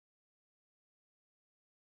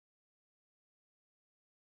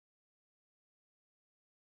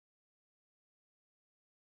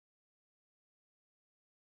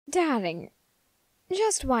Darling,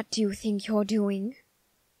 just what do you think you're doing?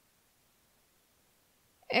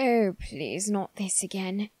 Oh, please, not this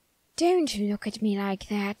again. Don't look at me like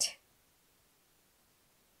that.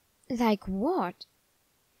 Like what?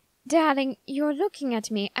 Darling, you're looking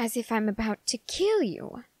at me as if I'm about to kill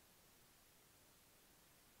you.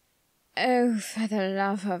 Oh, for the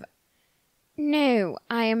love of... No,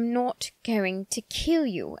 I am not going to kill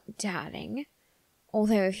you, darling.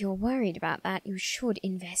 Although if you're worried about that, you should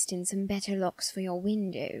invest in some better locks for your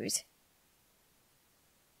windows.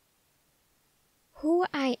 Who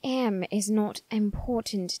I am is not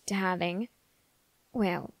important, darling.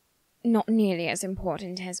 Well, not nearly as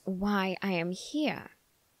important as why I am here.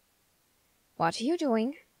 What are you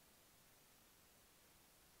doing?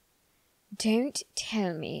 Don't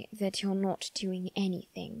tell me that you're not doing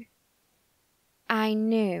anything. I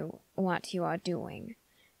know what you are doing.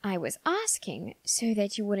 I was asking so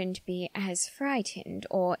that you wouldn't be as frightened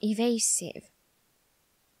or evasive.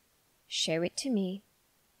 Show it to me.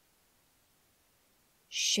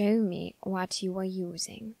 Show me what you are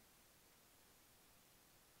using.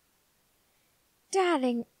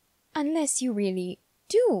 Darling, unless you really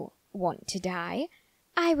do want to die,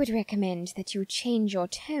 I would recommend that you change your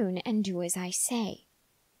tone and do as I say.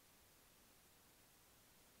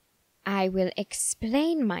 I will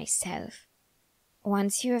explain myself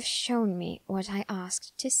once you have shown me what I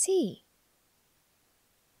asked to see.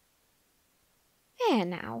 There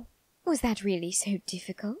now, was that really so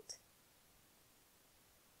difficult?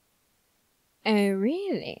 Oh,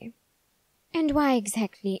 really? And why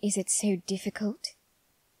exactly is it so difficult?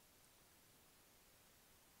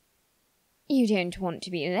 You don't want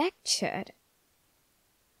to be lectured.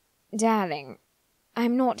 Darling,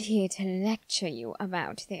 I'm not here to lecture you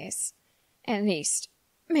about this. At least,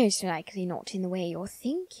 most likely not in the way you're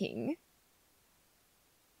thinking.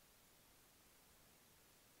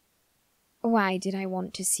 Why did I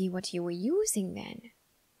want to see what you were using, then?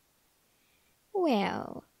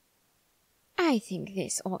 Well, I think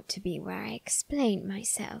this ought to be where I explain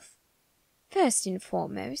myself. First and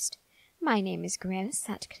foremost, my name is Grell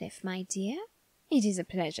Sutcliff, my dear. It is a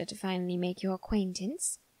pleasure to finally make your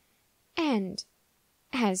acquaintance. And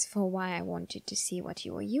as for why I wanted to see what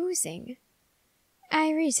you were using,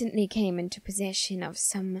 I recently came into possession of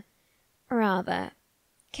some rather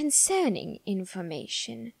concerning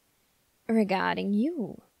information regarding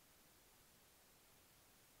you.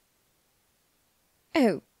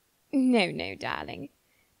 Oh, no, darling.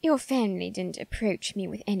 Your family didn't approach me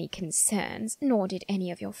with any concerns, nor did any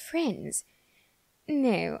of your friends.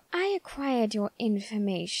 No, I acquired your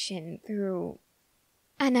information through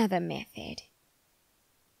another method.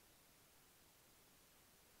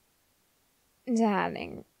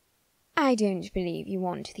 Darling, I don't believe you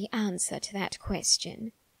want the answer to that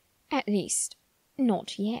question. At least,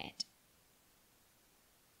 not yet.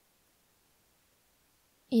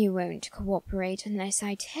 You won't cooperate unless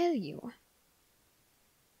I tell you.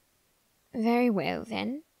 Very well,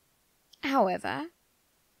 then. However,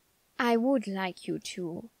 I would like you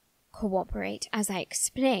to cooperate as I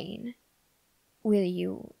explain. Will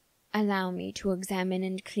you allow me to examine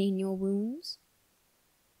and clean your wounds?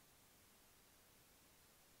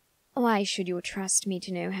 Why should you trust me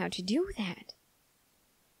to know how to do that?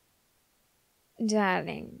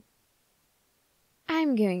 Darling,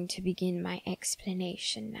 I'm going to begin my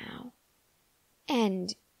explanation now.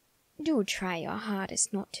 And do try your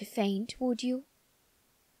hardest not to faint, would you?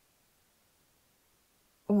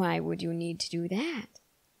 Why would you need to do that?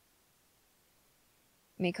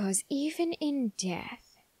 Because even in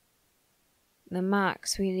death, the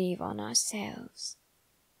marks we leave on ourselves,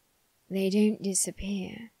 they don't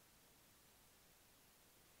disappear.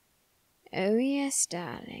 Oh yes,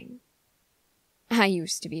 darling. I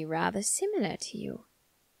used to be rather similar to you.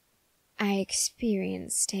 I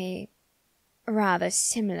experienced a rather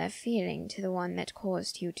similar feeling to the one that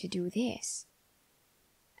caused you to do this.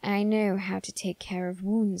 I know how to take care of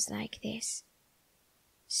wounds like this.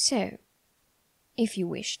 So, if you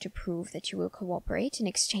wish to prove that you will cooperate in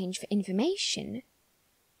exchange for information,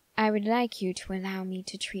 I would like you to allow me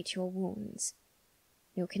to treat your wounds.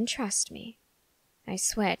 You can trust me. I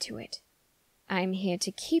swear to it. I'm here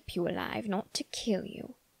to keep you alive, not to kill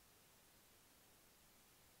you.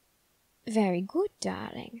 Very good,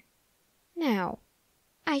 darling. Now,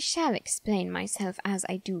 I shall explain myself as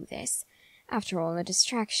I do this. After all, a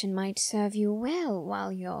distraction might serve you well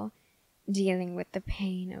while you're dealing with the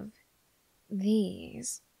pain of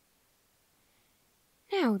these.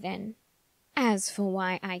 Now then, as for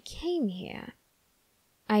why I came here,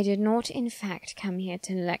 I did not in fact come here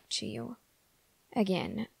to lecture you.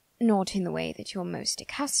 Again, not in the way that you're most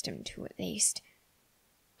accustomed to, at least.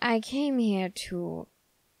 I came here to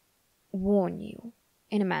warn you,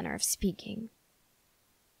 in a manner of speaking.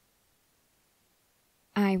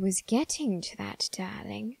 I was getting to that,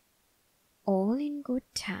 darling. All in good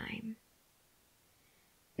time.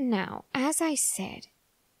 Now, as I said,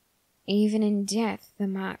 even in death the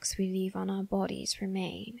marks we leave on our bodies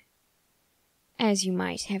remain. As you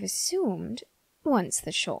might have assumed, once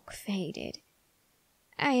the shock faded,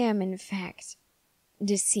 I am in fact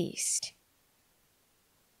deceased.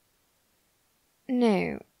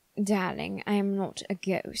 No, darling, I am not a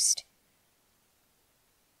ghost.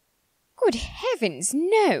 Good heavens,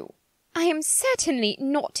 no! I am certainly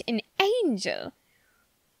not an angel.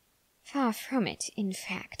 Far from it, in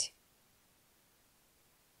fact.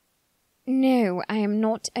 No, I am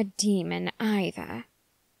not a demon either.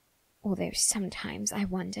 Although sometimes I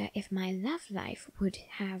wonder if my love life would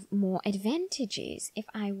have more advantages if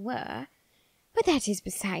I were, but that is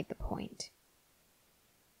beside the point.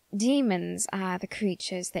 Demons are the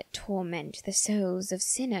creatures that torment the souls of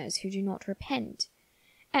sinners who do not repent,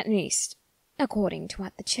 at least according to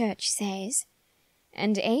what the Church says,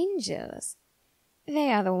 and angels,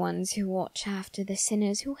 they are the ones who watch after the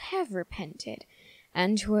sinners who have repented,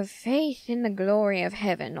 and who have faith in the glory of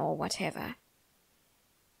heaven or whatever.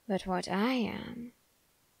 But what I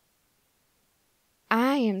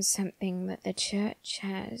am something that the Church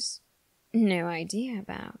has no idea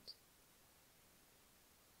about.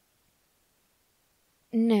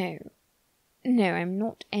 No, I'm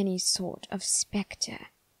not any sort of spectre.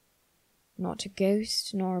 Not a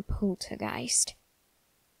ghost nor a poltergeist.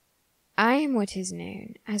 I am what is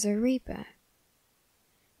known as a reaper.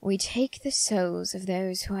 We take the souls of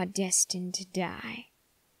those who are destined to die.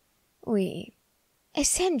 We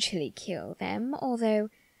essentially kill them, although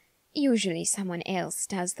usually someone else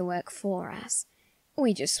does the work for us.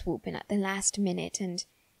 We just swoop in at the last minute and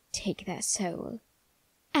take their soul,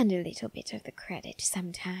 and a little bit of the credit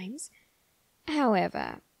sometimes.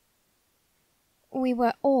 However, we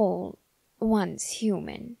were all once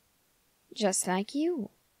human, just like you.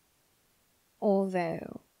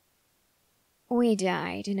 Although we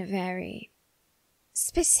died in a very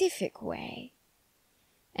specific way,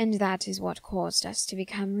 and that is what caused us to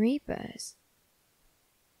become reapers.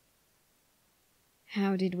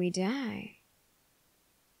 How did we die?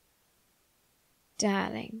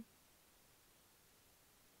 Darling,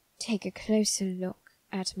 take a closer look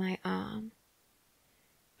at my arm.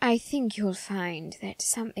 I think you'll find that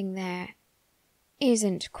something there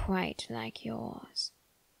isn't quite like yours.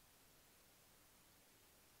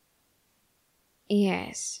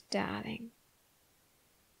 Yes, darling.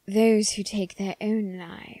 Those who take their own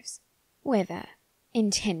lives, whether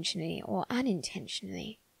intentionally or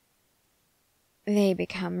unintentionally, they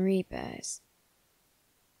become reapers.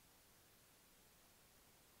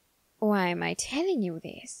 Why am I telling you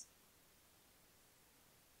this?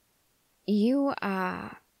 You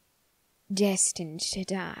are destined to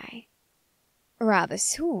die. Rather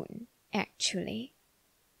soon, actually.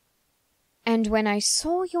 And when I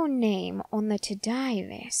saw your name on the to-die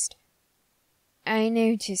list, I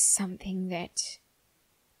noticed something that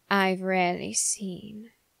I've rarely seen.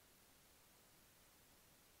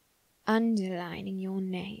 Underlining your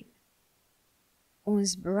name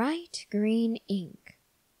was bright green ink,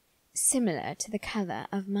 similar to the color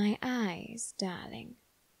of my eyes, darling.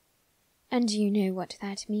 And do you know what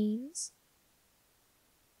that means?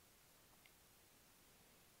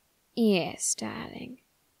 Yes, darling.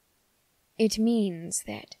 It means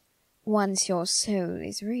that once your soul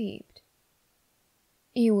is reaped,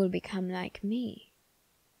 you will become like me.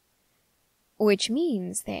 Which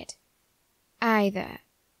means that either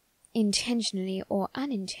intentionally or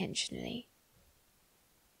unintentionally,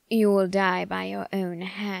 you will die by your own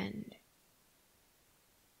hand.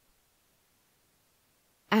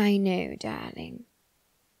 I know, darling.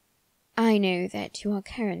 I know that you are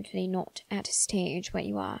currently not at a stage where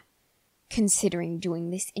you are considering doing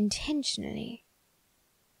this intentionally.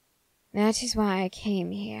 That is why I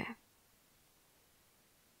came here.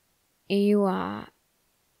 You are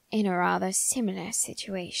in a rather similar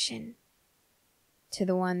situation to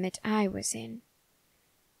the one that I was in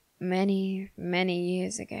many, many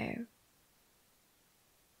years ago.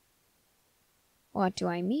 What do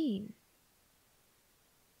I mean?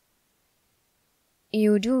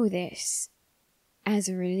 You do this as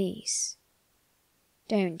a release,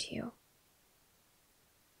 don't you?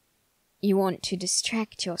 You want to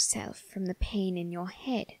distract yourself from the pain in your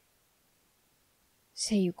head,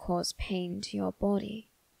 so you cause pain to your body.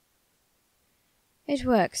 It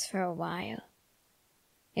works for a while.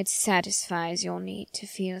 It satisfies your need to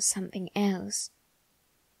feel something else.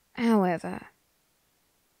 However,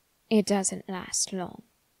 it doesn't last long.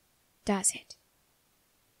 does it?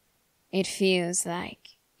 It feels like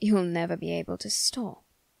you'll never be able to stop.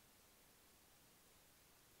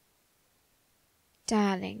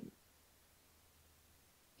 Darling,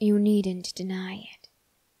 you needn't deny it.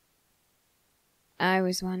 I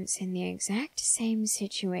was once in the exact same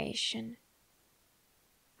situation.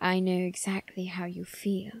 I know exactly how you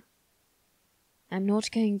feel. I'm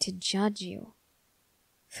not going to judge you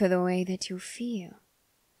for the way that you feel.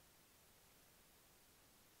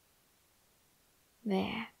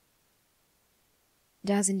 There.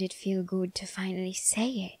 Doesn't it feel good to finally say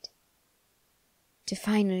it? To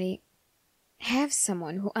finally have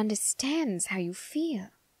someone who understands how you feel?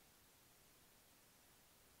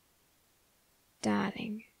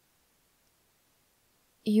 Darling,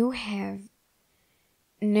 you have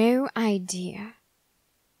no idea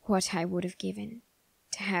what I would have given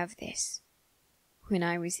to have this when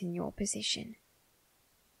I was in your position.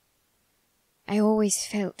 I always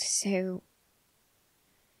felt so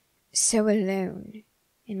alone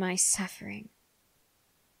in my suffering.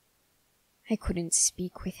 I couldn't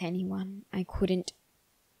speak with anyone. I couldn't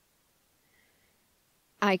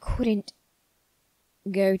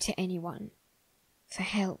go to anyone for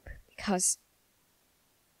help because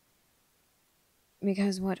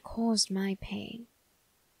what caused my pain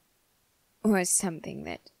was something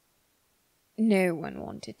that no one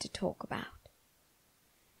wanted to talk about.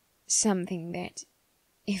 Something that,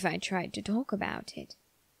 if I tried to talk about it,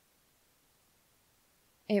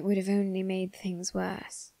 it would have only made things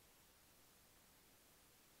worse.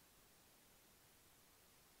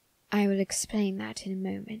 I will explain that in a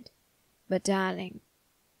moment, but darling,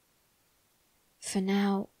 for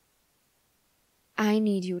now, I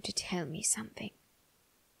need you to tell me something.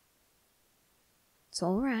 It's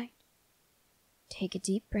all right. Take a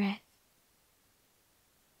deep breath.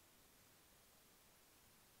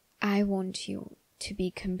 I want you to be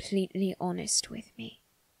completely honest with me.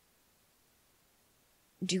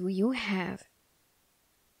 Do you have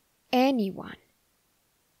anyone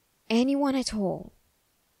at all,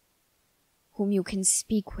 whom you can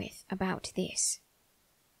speak with about this?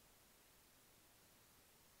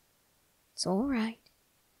 It's all right.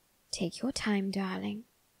 Take your time, darling.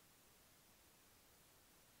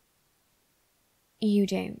 You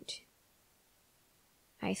don't.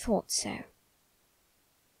 I thought so.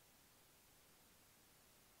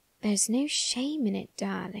 There's no shame in it,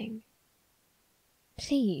 darling.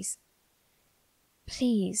 Please,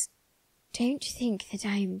 don't think that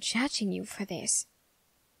I am judging you for this.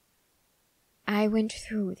 I went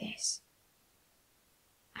through this.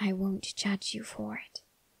 I won't judge you for it.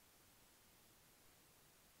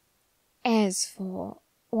 As for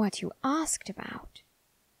what you asked about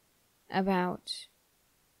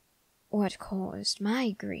what caused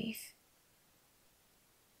my grief,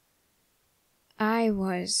 I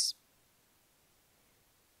was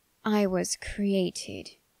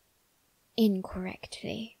created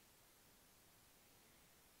incorrectly.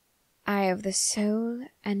 I have the soul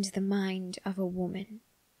and the mind of a woman.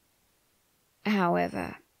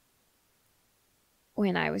 However,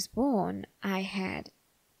 when I was born, I had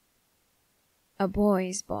a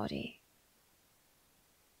boy's body.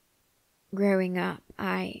 Growing up,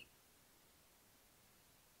 I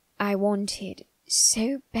wanted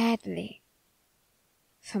so badly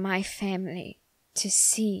for my family to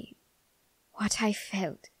see what I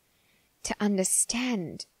felt, to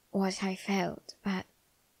understand what I felt, but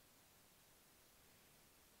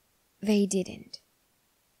they didn't.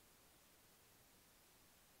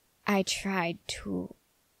 I tried to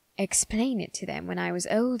explain it to them when I was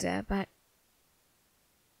older, but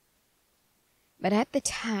at the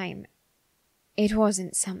time, it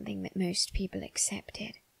wasn't something that most people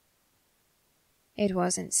accepted. It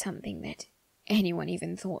wasn't something that anyone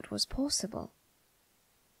even thought was possible.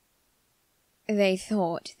 They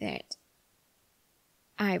thought that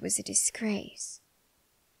I was a disgrace.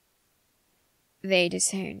 They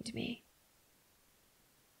disowned me.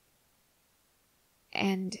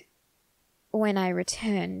 And when I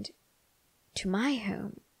returned to my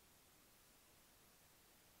home,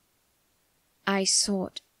 I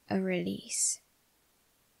sought a release.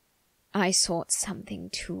 I sought something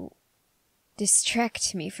to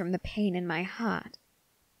distract me from the pain in my heart.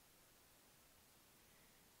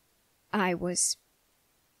 I was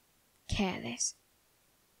careless.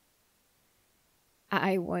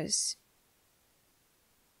 I was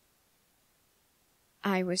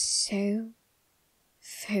so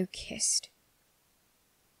focused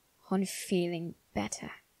on feeling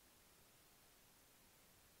better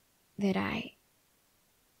that I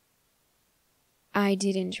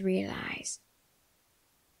didn't realize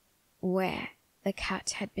where the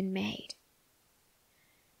cut had been made.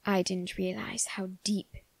 I didn't realize how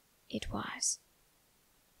deep it was.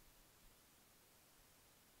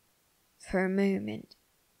 For a moment,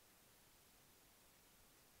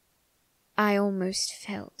 I almost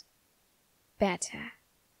felt better.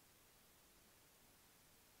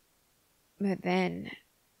 But then,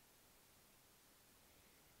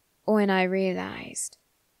 when I realized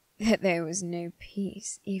that there was no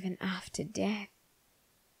peace even after death,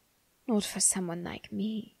 not for someone like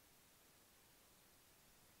me,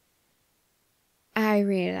 I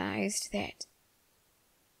realized that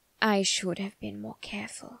I should have been more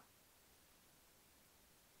careful.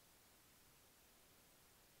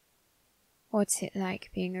 What's it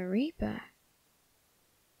like being a Reaper?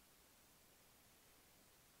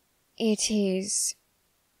 It is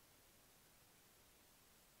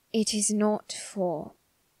not for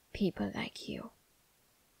people like you.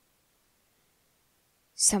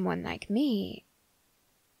 Someone like me,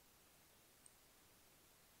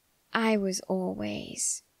 I was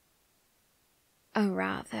always a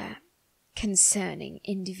rather concerning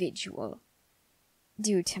individual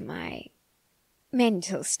due to my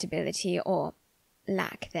mental stability or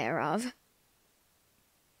lack thereof.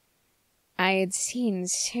 I had seen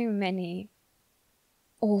so many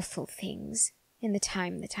awful things in the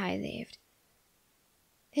time that I lived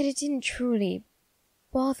that it didn't truly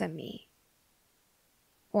bother me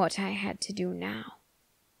what I had to do now.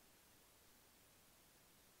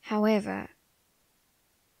 However,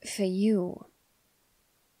 for you,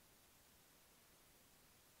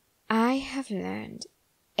 I have learned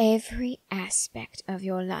every aspect of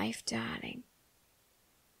your life, darling.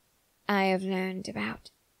 I have learned about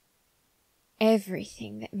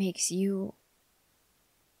everything that makes you,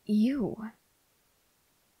 you.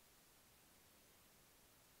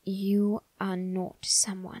 You are not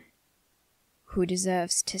someone who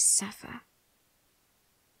deserves to suffer.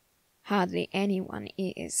 Hardly anyone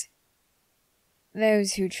is.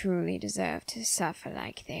 Those who truly deserve to suffer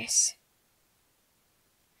like this,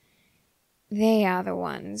 they are the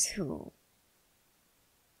ones who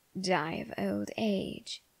die of old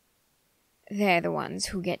age. They're the ones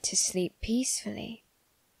who get to sleep peacefully.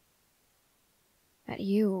 But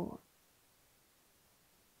you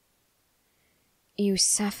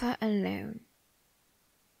suffer alone.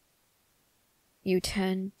 You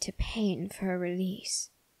turn to pain for a release.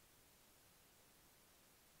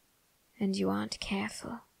 And you aren't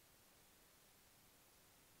careful.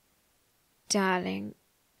 Darling,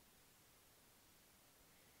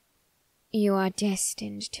 you are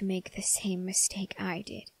destined to make the same mistake I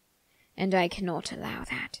did, and I cannot allow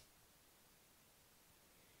that.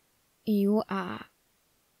 You are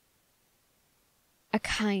a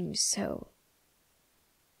kind soul,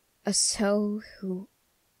 a soul who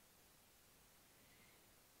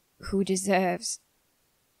deserves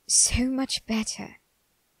so much better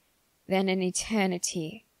than an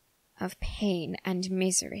eternity of pain and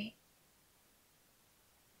misery.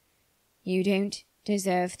 You don't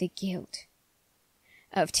deserve the guilt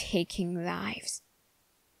of taking lives.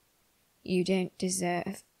 You don't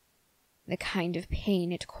deserve the kind of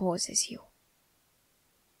pain it causes you.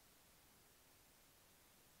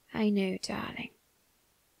 I know, darling.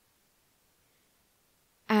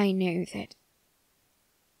 I know that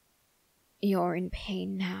you're in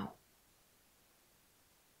pain now.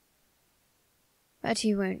 But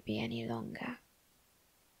you won't be any longer.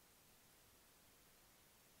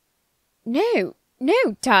 No,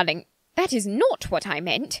 darling, that is not what I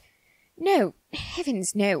meant. No,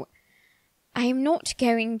 heavens no. I am not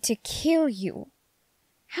going to kill you.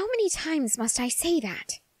 How many times must I say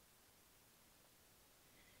that?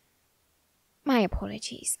 My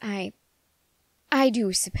apologies. I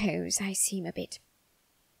do suppose I seem a bit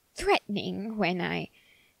threatening when I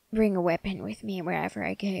bring a weapon with me wherever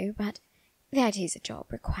I go, but that is a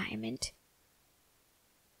job requirement.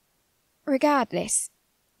 Regardless,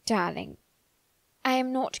 darling, I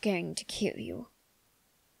am not going to kill you.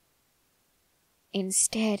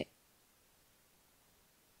 Instead,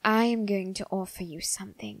 I am going to offer you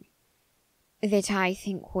something that I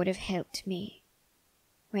think would have helped me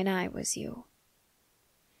when I was you.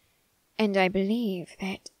 And I believe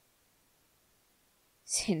that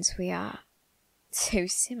since we are so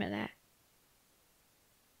similar,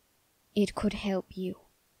 it could help you.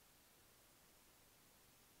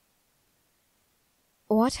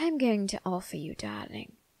 What I'm going to offer you,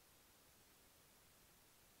 darling,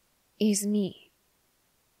 is me.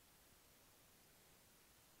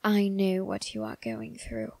 I know what you are going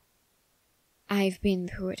through. I've been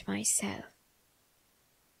through it myself.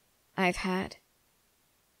 I've had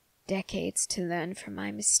decades to learn from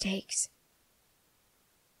my mistakes,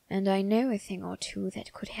 and I know a thing or two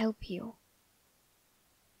that could help you.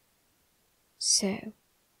 So,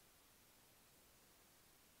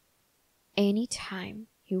 anytime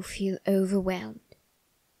you feel overwhelmed,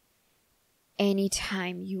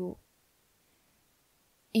 anytime you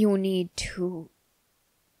need to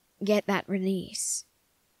get that release,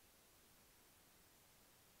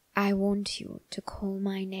 I want you to call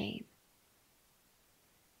my name.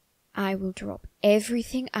 I will drop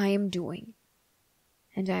everything I am doing,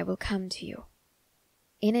 and I will come to you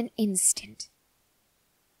in an instant.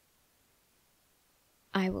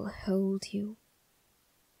 I will hold you.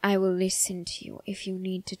 I will listen to you if you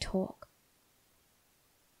need to talk.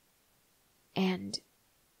 And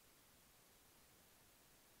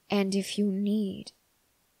if you need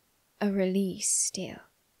a release still,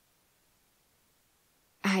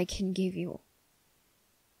 I can give you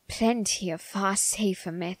plenty of far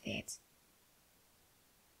safer methods.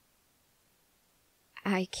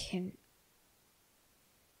 I can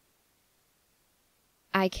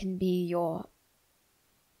be your,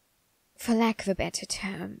 for lack of a better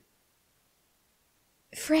term,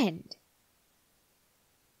 friend.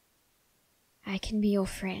 I can be your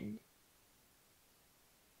friend.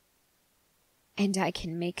 And I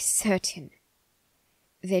can make certain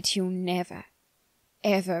that you never,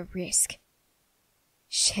 ever risk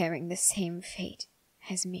sharing the same fate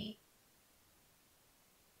as me.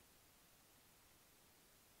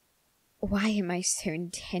 Why am I so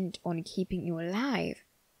intent on keeping you alive?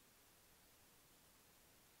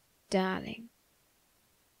 Darling,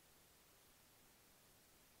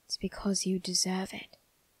 it's because you deserve it.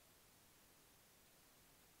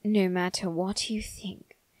 No matter what you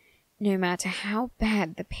think, no matter how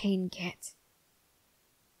bad the pain gets,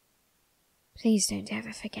 please don't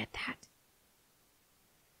ever forget that.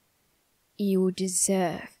 You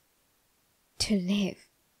deserve to live.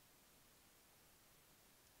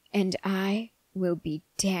 And I will be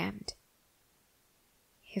damned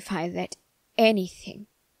if I let anything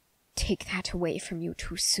take that away from you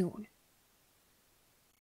too soon.